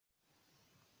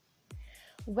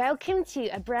Welcome to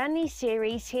a brand new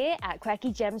series here at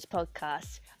Quirky Gems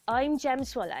Podcast. I'm Gem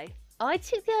Swallow. I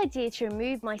took the idea to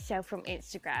remove myself from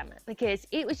Instagram because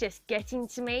it was just getting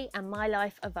to me and my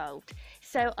life evolved.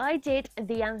 So I did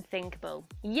the unthinkable.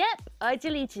 Yep, I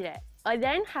deleted it. I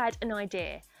then had an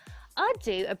idea. I'd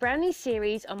do a brand new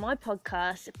series on my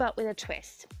podcast, but with a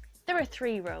twist. There are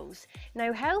 3 rules.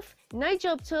 No health, no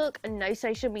job talk, and no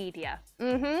social media.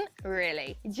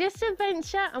 Really. Just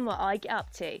adventure and what I get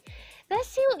up to. Let's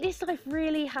see what this life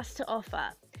really has to offer.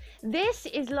 This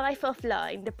is Life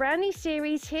Offline, the brand new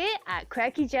series here at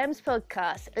Quirky Gems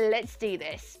Podcast. Let's do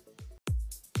this.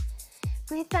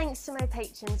 With thanks to my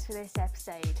patrons for this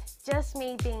episode. Just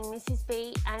me being Mrs.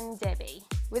 B and Debbie.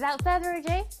 Without further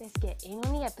ado, let's get in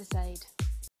on the episode.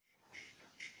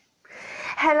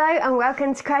 Hello and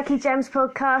welcome to Quirky Gems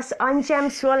Podcast. I'm Gem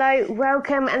Swallow.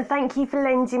 Welcome and thank you for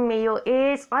lending me your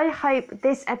ears. I hope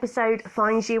this episode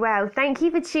finds you well. Thank you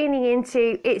for tuning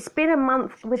into It's Been a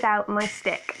Month Without My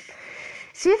Stick.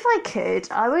 So if I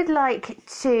could, I would like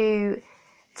to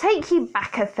take you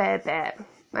back a fair bit.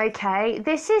 Okay,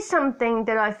 this is something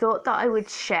that I thought that I would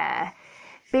share.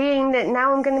 Being that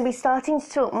now I'm going to be starting to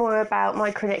talk more about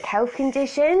my chronic health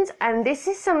conditions, and this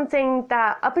is something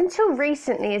that up until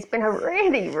recently has been a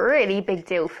really big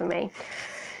deal for me.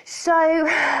 So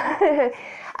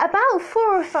about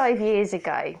 4 or 5 years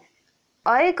ago,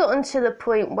 I had gotten to the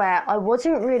point where I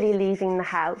wasn't really leaving the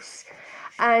house,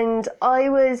 and I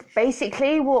was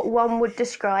basically what one would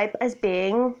describe as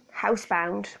being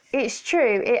housebound. It's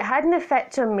true, it had an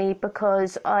effect on me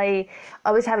because I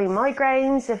was having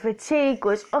migraines, the fatigue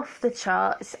was off the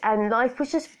charts, and life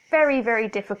was just very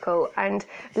difficult. And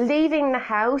leaving the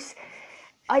house,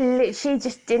 I literally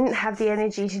just didn't have the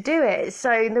energy to do it.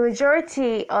 So the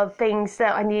majority of things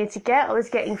that I needed to get, I was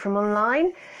getting from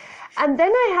online. And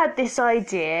then I had this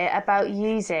idea about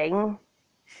using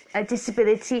a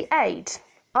disability aid.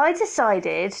 I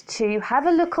decided to have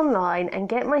a look online and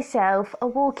get myself a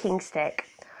walking stick.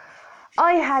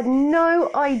 I had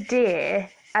no idea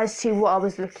as to what I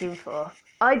was looking for.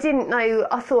 I didn't know.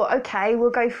 I thought, okay,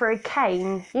 we'll go for a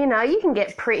cane. You know, you can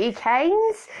get pretty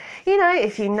canes. You know,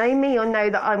 if you know me, you'll know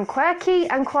that I'm quirky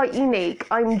and quite unique.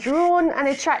 I'm drawn and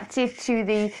attracted to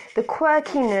the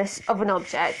quirkiness of an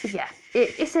object. Yeah.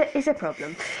 It's a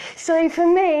problem. So for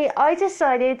me, I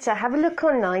decided to have a look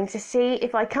online to see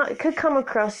if I could come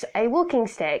across a walking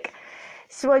stick.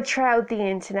 So I trailed the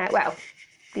internet,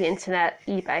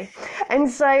 eBay. And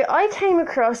so I came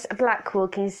across a black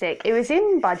walking stick. It was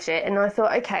in budget, and I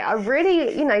thought, okay, I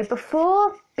really,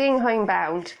 before being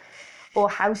homebound or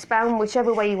housebound,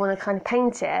 whichever way you want to kind of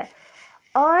paint it,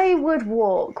 I would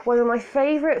walk. One of my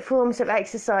favourite forms of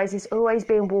exercise has always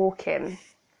been walking.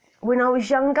 When I was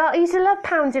younger, I used to love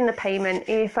pounding the pavement,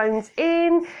 earphones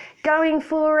in, going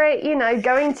for it,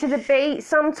 going to the beat.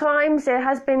 Sometimes it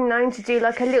has been known to do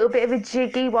like a little bit of a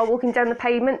jiggy while walking down the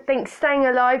pavement. Think Staying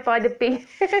Alive by the Bee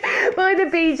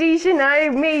Gees,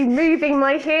 me moving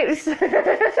my hips.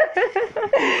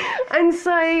 And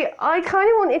so I kind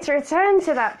of wanted to return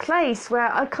to that place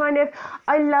where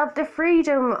I love the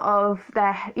freedom of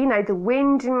the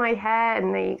wind in my hair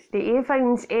and the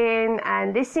earphones in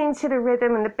and listening to the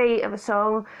rhythm and the beat of a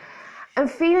song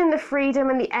and feeling the freedom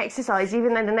and the exercise,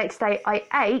 even though the next day I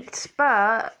ached,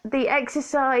 but the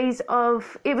exercise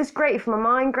it was great for my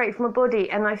mind, great for my body,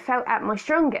 and I felt at my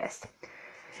strongest.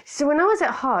 So when I was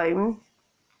at home,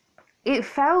 it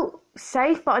felt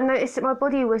safe, but I noticed that my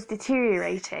body was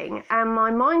deteriorating and my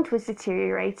mind was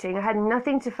deteriorating. I had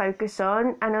nothing to focus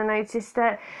on, and I noticed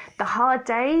that the hard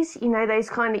days, those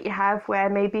kind that you have where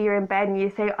maybe you're in bed and you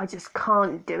think, I just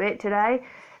can't do it today,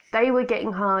 they were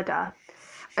getting harder.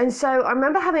 And so I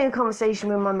remember having a conversation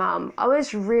with my mum. I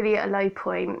was really at a low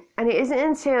point, and it isn't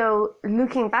until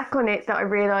looking back on it that I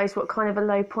realised what kind of a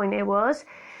low point it was.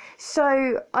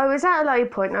 So I was at a low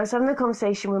point and I was having a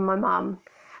conversation with my mum.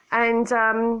 And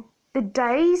the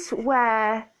days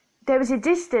where there was a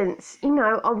distance,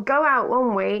 I'll go out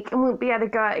one week and won't be able to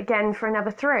go out again for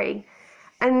another 3.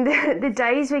 And the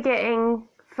days were getting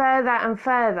further and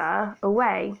further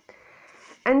away.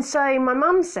 And so my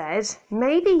mum said,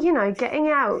 maybe, getting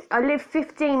out. I live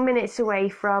 15 minutes away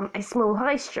from a small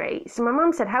high street. So my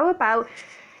mum said, how about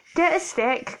get a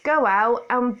stick, go out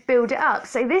and build it up.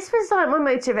 So this was like my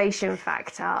motivation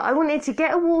factor. I wanted to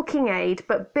get a walking aid,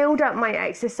 but build up my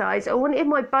exercise. I wanted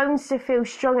my bones to feel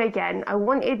strong again. I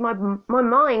wanted my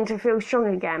mind to feel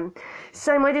strong again.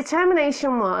 So my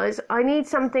determination was, I need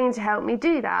something to help me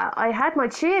do that. I had my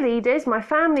cheerleaders, my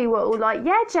family were all like,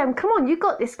 yeah, Gem, come on, you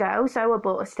got this, girl. So I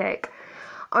bought a stick.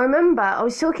 I remember I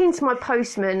was talking to my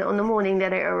postman on the morning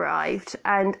that it arrived,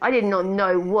 and I did not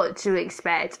know what to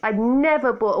expect. I'd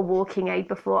never bought a walking aid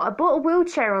before. I bought a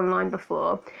wheelchair online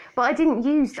before, but I didn't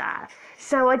use that.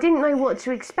 So I didn't know what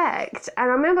to expect. And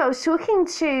I remember I was talking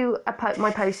to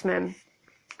my postman,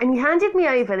 and he handed me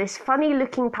over this funny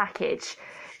looking package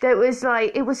that was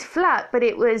like, it was flat, but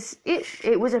it was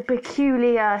a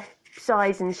peculiar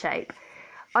size and shape.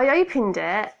 I opened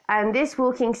it, and this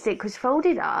walking stick was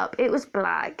folded up, it was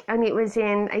black, and it was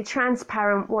in a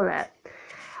transparent wallet.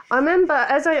 I remember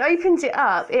as I opened it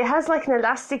up, it has like an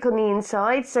elastic on the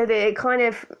inside so that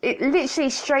it literally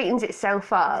straightens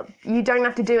itself up. You don't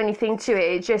have to do anything to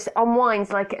it, it just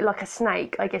unwinds like a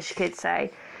snake, I guess you could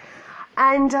say.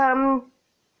 And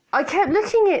I kept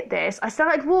looking at this, I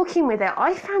started walking with it.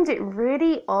 I found it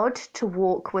really odd to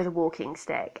walk with a walking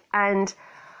stick, and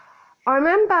I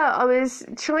remember I was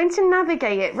trying to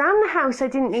navigate it. Around the house, I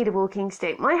didn't need a walking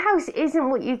stick. My house isn't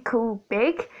what you'd call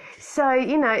big. So,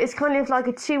 it's kind of like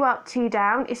a 2 up, 2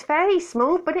 down. It's fairly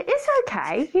small, but it is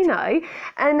okay,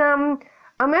 And I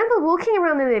remember walking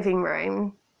around the living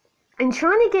room and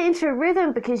trying to get into a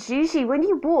rhythm, because usually when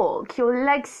you walk, your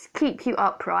legs keep you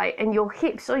upright and your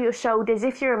hips or your shoulders,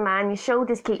 if you're a man, your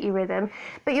shoulders keep you rhythm,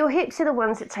 but your hips are the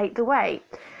ones that take the weight.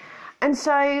 And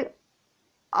so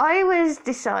I was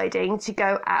deciding to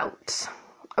go out.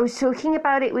 I was talking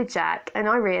about it with Jack, and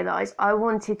I realised I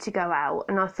wanted to go out,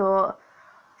 and I thought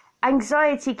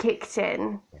anxiety kicked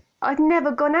in. I'd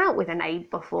never gone out with an aid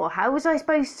before. How was I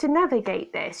supposed to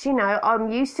navigate this?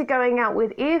 I'm used to going out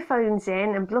with earphones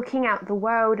in and blocking out the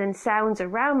world and sounds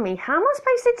around me. How am I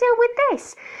supposed to deal with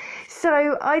this?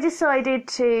 So I decided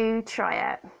to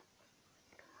try it.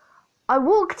 I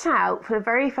walked out for the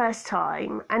very first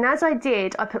time, and as I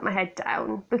did, I put my head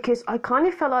down because I kind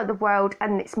of felt like the world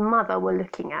and its mother were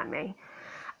looking at me.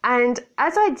 And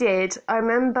as I did, I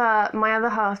remember my other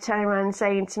half turning around and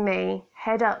saying to me,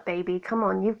 "Head up, baby, come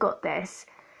on, you've got this."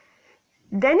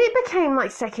 Then it became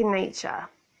like second nature.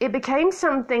 It became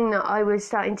something that I was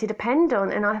starting to depend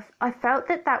on, and I felt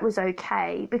that was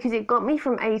okay because it got me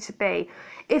from A to B.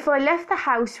 If I left the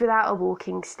house without a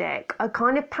walking stick, I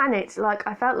kind of panicked, like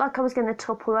I felt like I was going to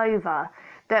topple over,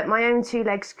 that my own 2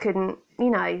 legs couldn't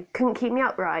keep me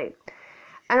upright.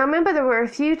 And I remember there were a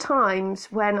few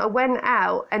times when I went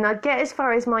out and I'd get as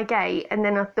far as my gate, and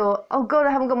then I thought, oh God,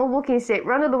 I haven't got my walking stick,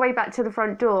 run all the way back to the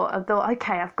front door. I thought,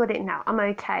 okay, I've got it now, I'm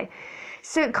okay.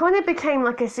 So it kind of became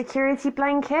like a security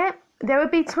blanket. There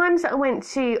would be times that I went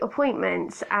to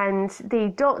appointments and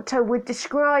the doctor would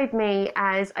describe me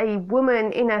as a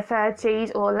woman in her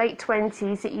 30s or late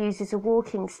 20s that uses a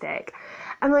walking stick.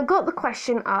 And I got the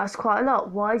question asked quite a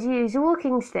lot, why do you use a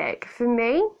walking stick? For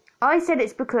me, I said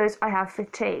it's because I have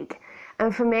fatigue.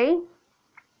 And for me,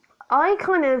 I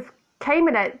kind of came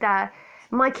at it that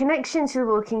my connection to the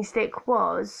walking stick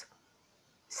was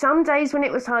some days when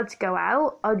it was hard to go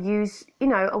out, I'd use,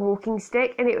 a walking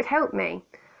stick and it would help me.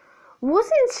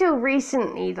 Wasn't until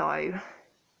recently though,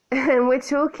 and we're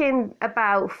talking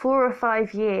about 4 or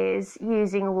 5 years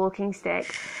using a walking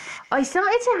stick, I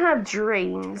started to have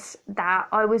dreams that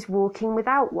I was walking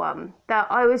without one, that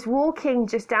I was walking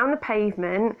just down the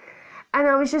pavement and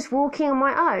I was just walking on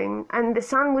my own, and the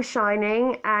sun was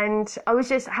shining and I was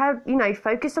just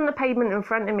focused on the pavement in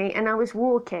front of me, and I was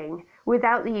walking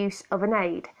without the use of an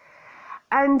aid.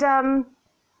 And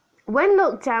when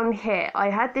lockdown hit, I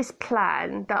had this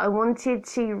plan that I wanted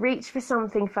to reach for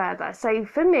something further. So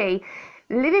for me,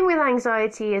 living with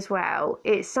anxiety as well,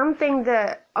 it's something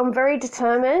that I'm very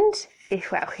determined.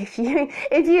 If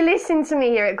you listen to me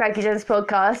here at Craigie Jones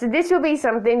Podcast, this will be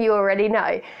something you already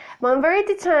know. But I'm very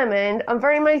determined, I'm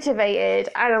very motivated,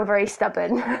 and I'm very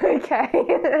stubborn,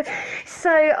 okay?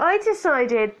 So I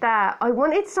decided that I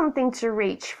wanted something to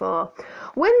reach for.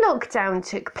 When lockdown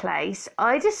took place,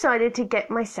 I decided to get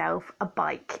myself a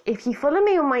bike. If you follow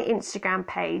me on my Instagram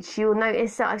page, you'll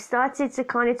notice that I've started to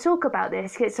kind of talk about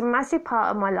this. It's a massive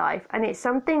part of my life, and it's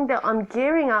something that I'm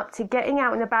gearing up to getting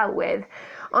out and about with.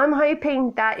 I'm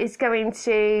hoping that it's going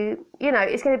to,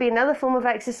 it's going to be another form of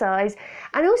exercise.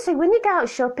 And also when you go out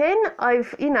shopping,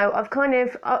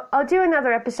 I'll do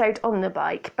another episode on the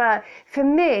bike. But for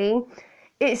me,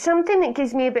 it's something that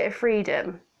gives me a bit of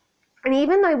freedom. And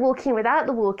even though walking without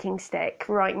the walking stick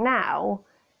right now,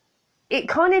 it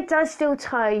kind of does still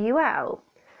tire you out.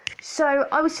 So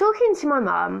I was talking to my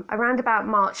mum around about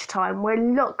March time, where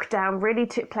lockdown really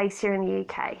took place here in the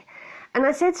UK. And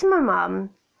I said to my mum,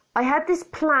 I had this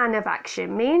plan of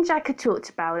action. Me and Jack had talked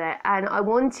about it, and I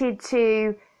wanted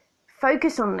to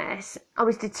focus on this. I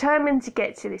was determined to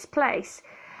get to this place.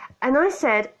 And I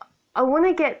said, I want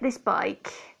to get this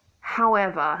bike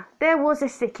However, there was a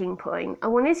sticking point. I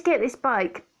wanted to get this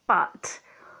bike, but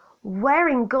where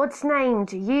in God's name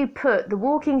do you put the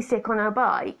walking stick on a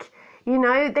bike? You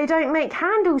know, they don't make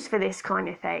handles for this kind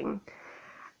of thing.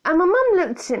 And my mum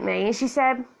looked at me and she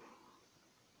said,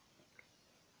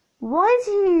 why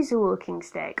do you use a walking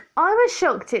stick? I was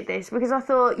shocked at this because I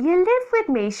thought, you live with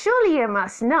me, surely you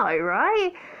must know,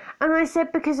 right? And I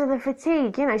said, because of the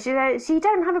fatigue, you know. She said, so you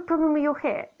don't have a problem with your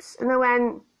hips? And I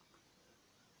went,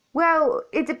 well,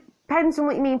 it depends on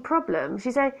what you mean problem. She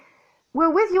said,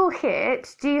 well, with your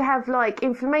hips, do you have like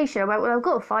inflammation? I went, well, I've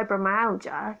got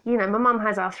fibromyalgia. You know, my mum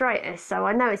has arthritis, so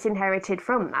I know it's inherited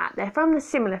from that. They're from a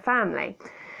similar family.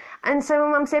 And so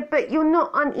my mum said, but you're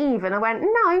not uneven. I went,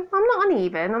 no, I'm not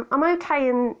uneven. I'm okay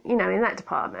in that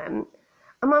department.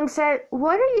 And mum said,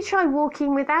 why don't you try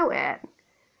walking without it?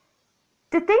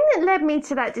 The thing that led me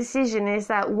to that decision is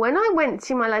that when I went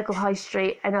to my local high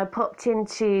street and I popped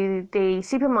into the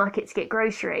supermarket to get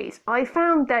groceries, I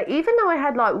found that even though I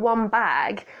had like one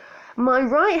bag, my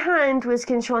right hand was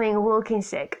controlling a walking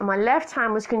stick and my left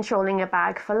hand was controlling a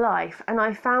bag for life. And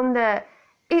I found that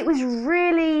it was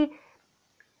really,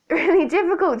 really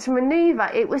difficult to maneuver.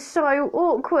 It was so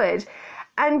awkward.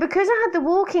 And because I had the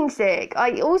walking stick,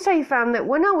 I also found that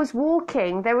when I was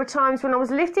walking, there were times when I was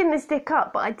lifting the stick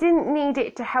up, but I didn't need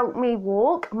it to help me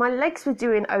walk. My legs were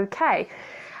doing okay.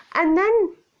 And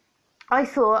then I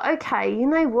thought, okay, you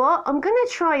know what? I'm going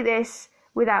to try this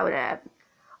without it.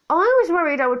 I was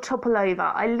worried I would topple over.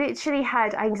 I literally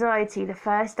had anxiety the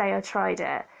first day I tried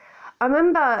it. I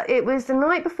remember it was the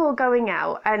night before going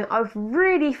out and I've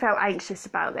really felt anxious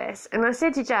about this. And I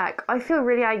said to Jack, I feel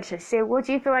really anxious. He said, what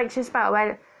do you feel anxious about? I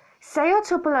went, say I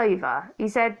topple over. He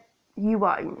said, you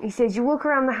won't. He said, you walk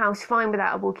around the house fine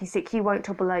without a walking stick, you won't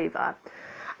topple over.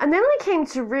 And then I came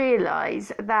to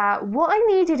realise that what I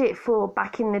needed it for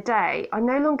back in the day, I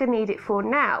no longer need it for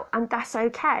now, and that's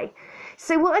okay.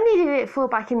 So what I needed it for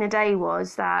back in the day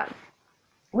was that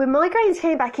when migraines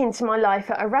came back into my life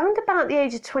at around about the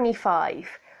age of 25,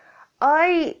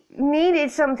 I needed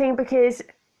something because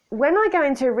when I go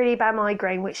into a really bad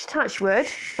migraine, which touch wood,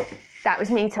 that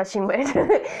was me touching wood,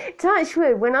 touch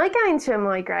wood, when I go into a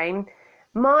migraine,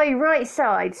 my right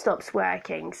side stops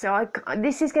working. So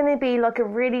this is going to be like a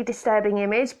really disturbing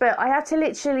image, but I have to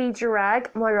literally drag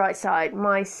my right side.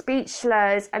 My speech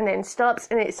slurs and then stops,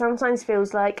 and it sometimes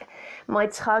feels like my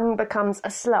tongue becomes a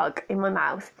slug in my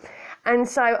mouth. And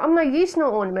so I'm no use, no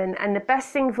ornament, and the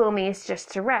best thing for me is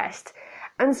just to rest.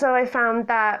 And so I found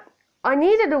that I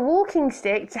needed a walking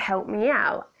stick to help me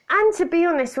out. And to be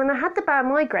honest, when I had the bad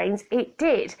migraines, it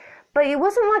did. But it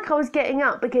wasn't like I was getting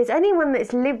up, because anyone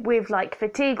that's lived with like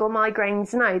fatigue or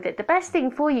migraines know that the best thing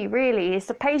for you really is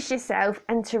to pace yourself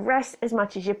and to rest as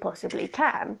much as you possibly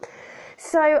can.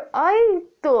 So I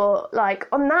thought, like,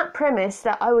 on that premise,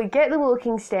 that I would get the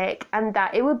walking stick and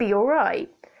that it would be all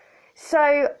right.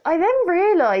 So I then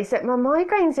realised that my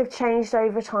migraines have changed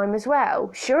over time as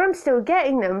well. Sure, I'm still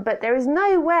getting them, but there is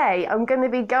no way I'm going to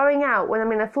be going out when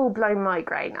I'm in a full-blown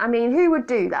migraine. I mean, who would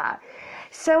do that?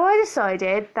 So I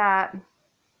decided that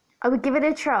I would give it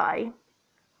a try.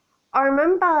 I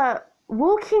remember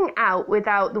walking out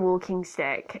without the walking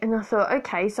stick, and I thought,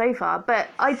 okay, so far. But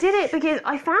I did it because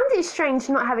I found it strange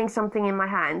not having something in my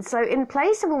hand. So in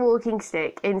place of a walking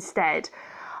stick, instead,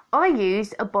 I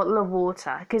used a bottle of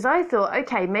water, because I thought,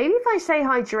 okay, maybe if I stay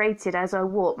hydrated as I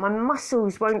walk, my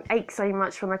muscles won't ache so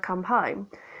much when I come home.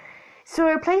 So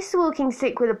I replaced the walking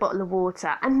stick with a bottle of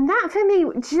water, and that for me,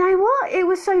 do you know what? It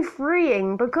was so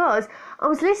freeing, because I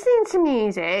was listening to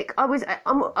music.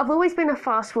 I've always been a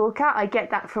fast walker. I get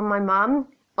that from my mum.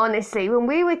 Honestly, when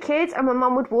we were kids and my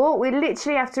mum would walk, we'd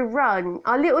literally have to run.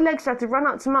 Our little legs would have to run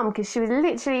up to mum because she was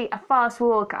literally a fast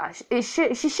walker. She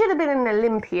should have been an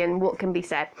Olympian, what can be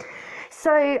said.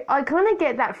 So I kind of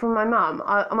get that from my mum.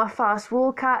 I'm a fast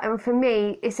walker, and for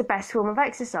me, it's the best form of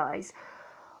exercise.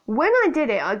 When I did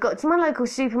it, I got to my local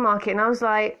supermarket and I was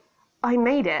like, I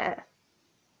made it.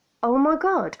 Oh my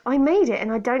God, I made it,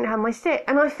 and I don't have my stick.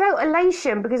 And I felt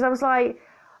elation because I was like,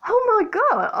 oh my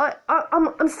God,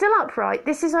 I'm still upright.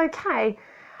 This is okay.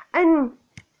 And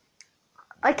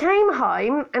I came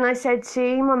home and I said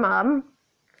to my mum,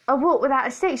 I walked without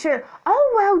a stick. She went,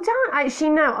 oh, well done.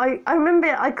 Actually, no, I remember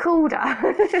I called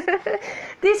her.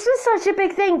 This was such a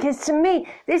big thing, because to me,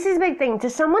 this is a big thing. To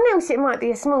someone else, it might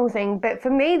be a small thing, but for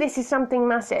me, this is something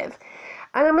massive.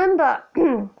 And I remember,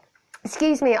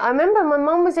 I remember my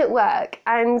mum was at work,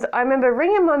 and I remember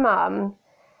ringing my mum.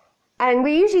 And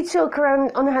we usually talk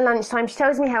around on her lunchtime. She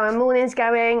tells me how her morning's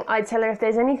going. I tell her if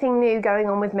there's anything new going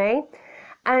on with me.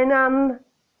 And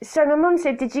so my mum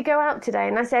said, did you go out today?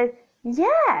 And I said,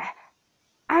 yeah.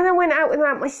 And I went out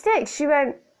without my stick. She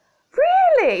went,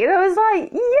 really? And I was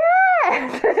like, yeah.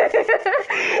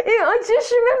 I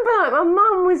just remember like my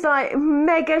mum was like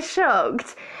mega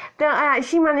shocked that I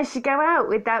actually managed to go out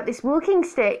without this walking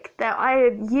stick that I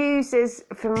had used as,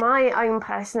 from my own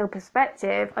personal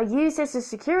perspective, I used as a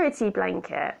security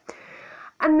blanket.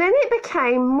 And then it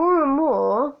became more and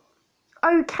more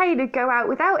okay to go out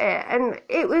without it, and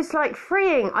it was like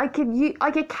freeing. I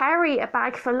could carry a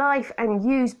bag for life and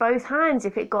use both hands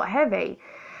if it got heavy.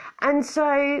 And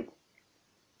so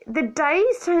the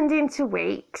days turned into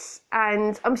weeks,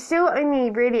 and I'm still only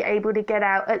really able to get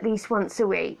out at least once a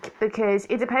week because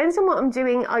it depends on what I'm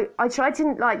doing. I try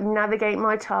to like navigate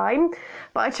my time,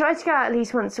 but I try to go out at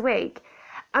least once a week.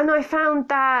 And I found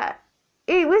that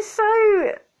it was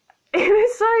so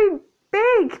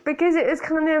big because it was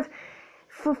kind of,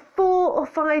 for 4 or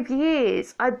 5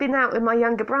 years I'd been out with my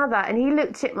younger brother, and he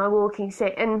looked at my walking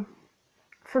stick, and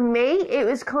for me it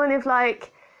was kind of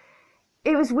like,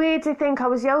 it was weird to think I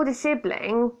was the older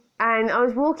sibling and I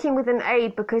was walking with an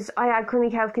aid because I had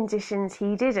chronic health conditions,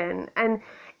 he didn't. And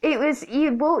it was,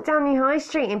 you'd walk down the high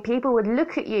street and people would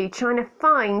look at you trying to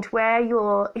find where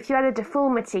if you had a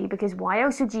deformity, because why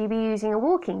else would you be using a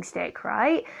walking stick,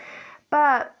 right?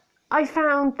 But I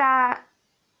found that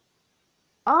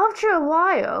after a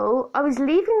while I was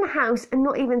leaving the house and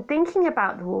not even thinking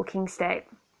about the walking stick.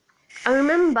 I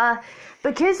remember,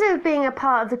 because of being a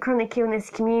part of the chronic illness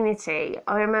community,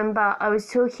 I remember I was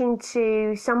talking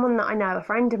to someone that I know, a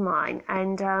friend of mine,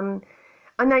 and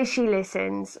I know she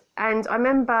listens, and I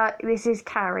remember, this is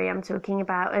Carrie I'm talking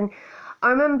about, and I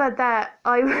remember that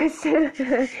I was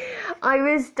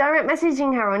direct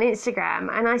messaging her on Instagram,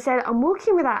 and I said, I'm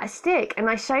walking without a stick, and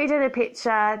I showed her the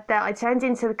picture that I turned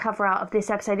into the cover art of this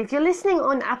episode. If you're listening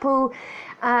on Apple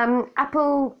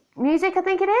Music, I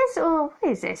think it is, or what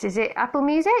is this? Is it Apple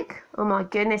Music? Oh my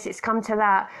goodness, it's come to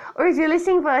that. Or if you're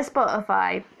listening via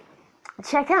Spotify,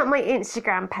 check out my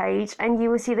Instagram page and you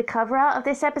will see the cover art of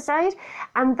this episode,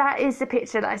 and that is the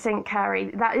picture that I sent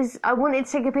Carrie. That is, I wanted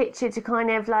to take a picture to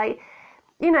kind of like,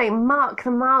 you know, mark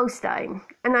the milestone.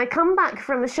 And I come back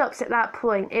from the shops at that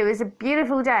point. It was a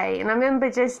beautiful day, and I remember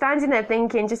just standing there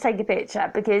thinking, just take a picture,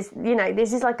 because, you know,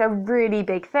 this is like a really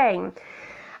big thing.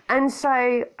 And so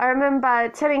I remember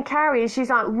telling Carrie, and she's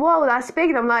like, whoa, that's big.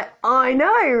 And I'm like, I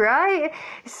know, right?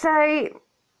 So,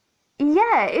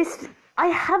 yeah, I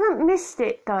haven't missed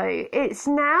it, though. It's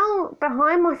now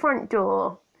behind my front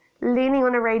door, leaning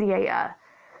on a radiator.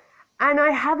 And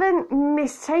I haven't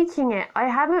missed taking it. I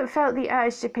haven't felt the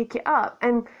urge to pick it up.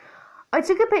 And I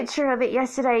took a picture of it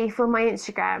yesterday for my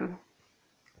Instagram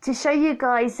to show you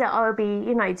guys that I'll be,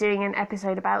 you know, doing an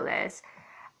episode about this.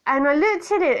 And I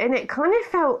looked at it and it kind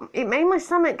of it made my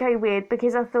stomach go weird,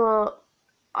 because I thought,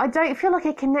 I don't feel like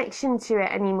a connection to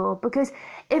it anymore, because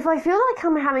if I feel like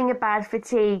I'm having a bad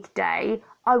fatigue day,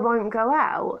 I won't go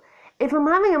out. If I'm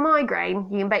having a migraine,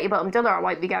 you can bet your bottom dollar I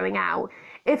won't be going out.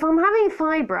 If I'm having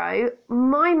fibro,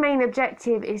 my main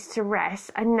objective is to rest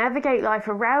and navigate life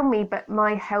around me, but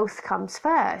my health comes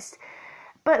first.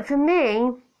 But for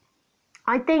me,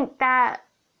 I think that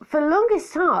for the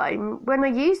longest time, when I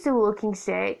used the walking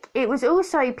stick, it was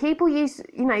also, people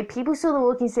saw the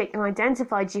walking stick and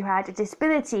identified you had a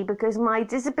disability, because my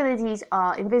disabilities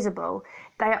are invisible.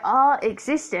 They are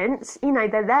existent, you know,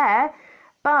 they're there,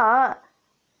 but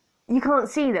you can't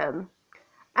see them.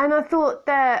 And I thought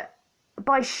that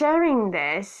by sharing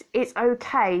this, it's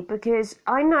okay, because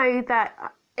I know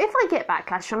that if I get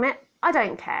backlash from it, I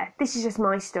don't care. This is just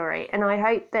my story, and I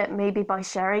hope that maybe by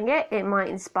sharing it, it might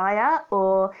inspire,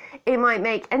 or it might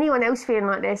make anyone else feeling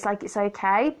like this, like it's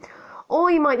okay. Or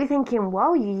you might be thinking,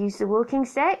 well, you use the walking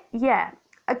stick? Yeah.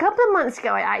 A couple of months ago,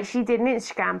 I actually did an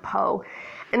Instagram poll,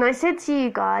 and I said to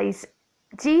you guys,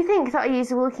 do you think that I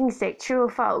use a walking stick, true or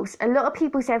false? A lot of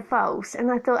people said false,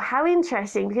 and I thought, how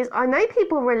interesting, because I know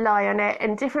people rely on it,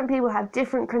 and different people have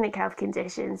different chronic health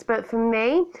conditions, but for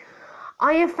me,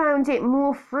 I have found it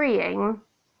more freeing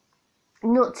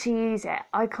not to use it.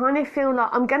 I kind of feel like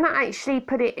I'm going to actually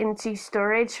put it into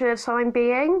storage for the time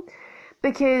being,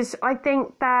 because I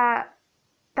think that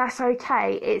that's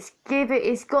okay. It's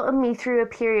gotten me through a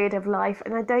period of life,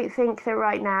 and I don't think that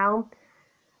right now,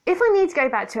 if I need to go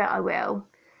back to it, I will.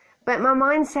 But my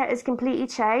mindset has completely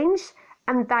changed,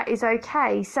 and that is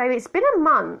okay. So it's been a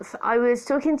month. I was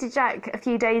talking to Jack a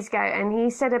few days ago, and he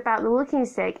said about the walking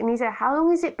stick, and he said, how long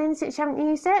has it been since you haven't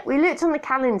used it? We looked on the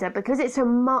calendar, because it's a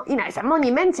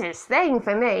monumentous thing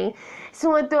for me.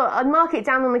 So I thought I'd mark it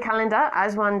down on the calendar,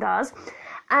 as one does.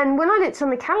 And when I looked on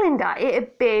the calendar, it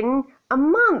had been a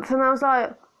month, and I was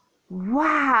like,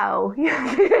 wow.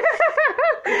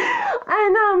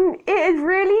 And it has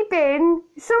really been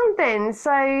something.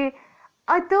 So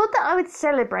I thought that I would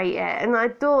celebrate it, and I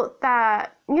thought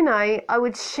that, you know, I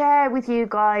would share with you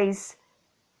guys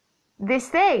this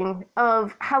thing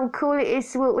of how cool it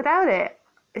is to walk without it.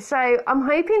 So I'm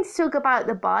hoping to talk about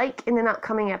the bike in an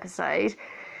upcoming episode.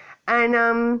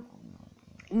 And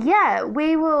yeah,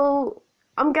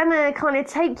 I'm going to kind of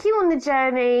take you on the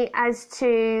journey as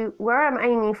to where I'm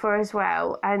aiming for as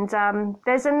well. And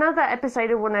there's another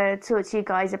episode I want to talk to you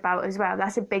guys about as well.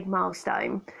 That's a big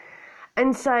milestone.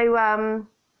 And so,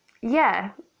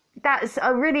 yeah, I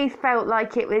really felt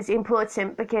like it was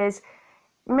important because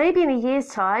maybe in a year's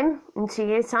time, in 2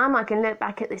 years' time, I can look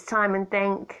back at this time and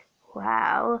think,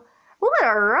 wow, what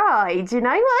a ride, you know,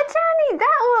 what a journey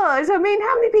that was. I mean,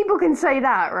 how many people can say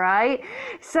that, right?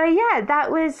 So yeah, that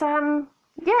was,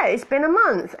 yeah, it's been a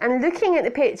month. And looking at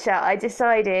the picture, I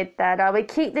decided that I would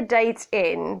keep the dates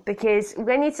in because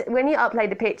when you upload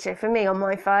the picture, for me on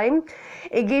my phone,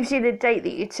 it gives you the date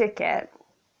that you took it.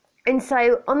 And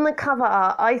so on the cover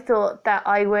art, I thought that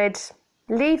I would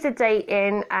leave the date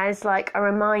in as like a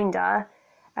reminder.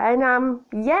 And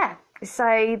yeah,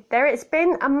 so there it's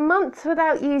been a month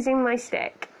without using my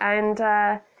stick, and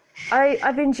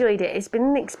I've enjoyed it. It's been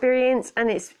an experience, and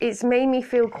it's made me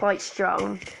feel quite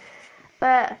strong.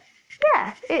 But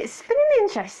yeah, it's been an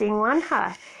interesting one,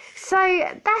 huh? So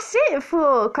that's it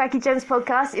for Quirky Gems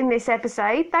podcast in this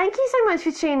episode. Thank you so much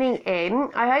for tuning in.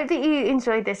 I hope that you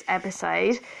enjoyed this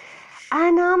episode.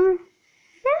 And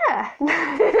yeah,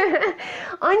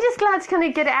 I'm just glad to kind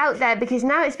of get it out there because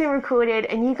now it's been recorded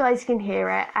and you guys can hear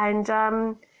it. And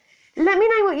let me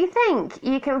know what you think.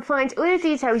 You can find all the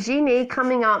details you need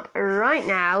coming up right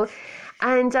now.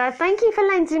 And thank you for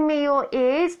lending me your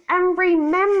ears. And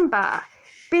remember,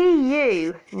 be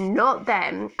you, not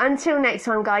them. Until next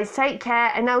time, guys, take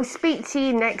care, and I'll speak to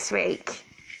you next week.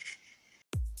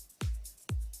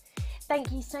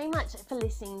 Thank you so much for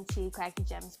listening to Quirky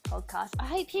Gems podcast. I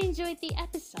hope you enjoyed the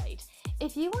episode.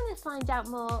 If you want to find out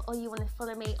more or you want to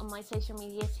follow me on my social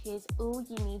medias, here's all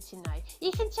you need to know.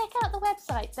 You can check out the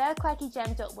website,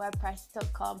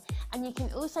 thequirkygem.wordpress.com, and you can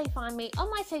also find me on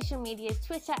my social medias,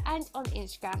 Twitter and on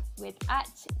Instagram with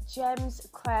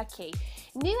 @GemsQuirky.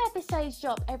 New episodes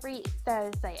drop every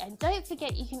Thursday, and don't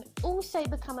forget you can also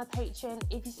become a patron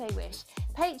if you so wish.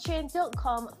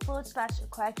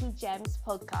 Patreon.com/Quirky Gems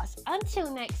podcast.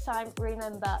 Until next time,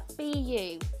 remember, be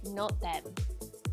you, not them.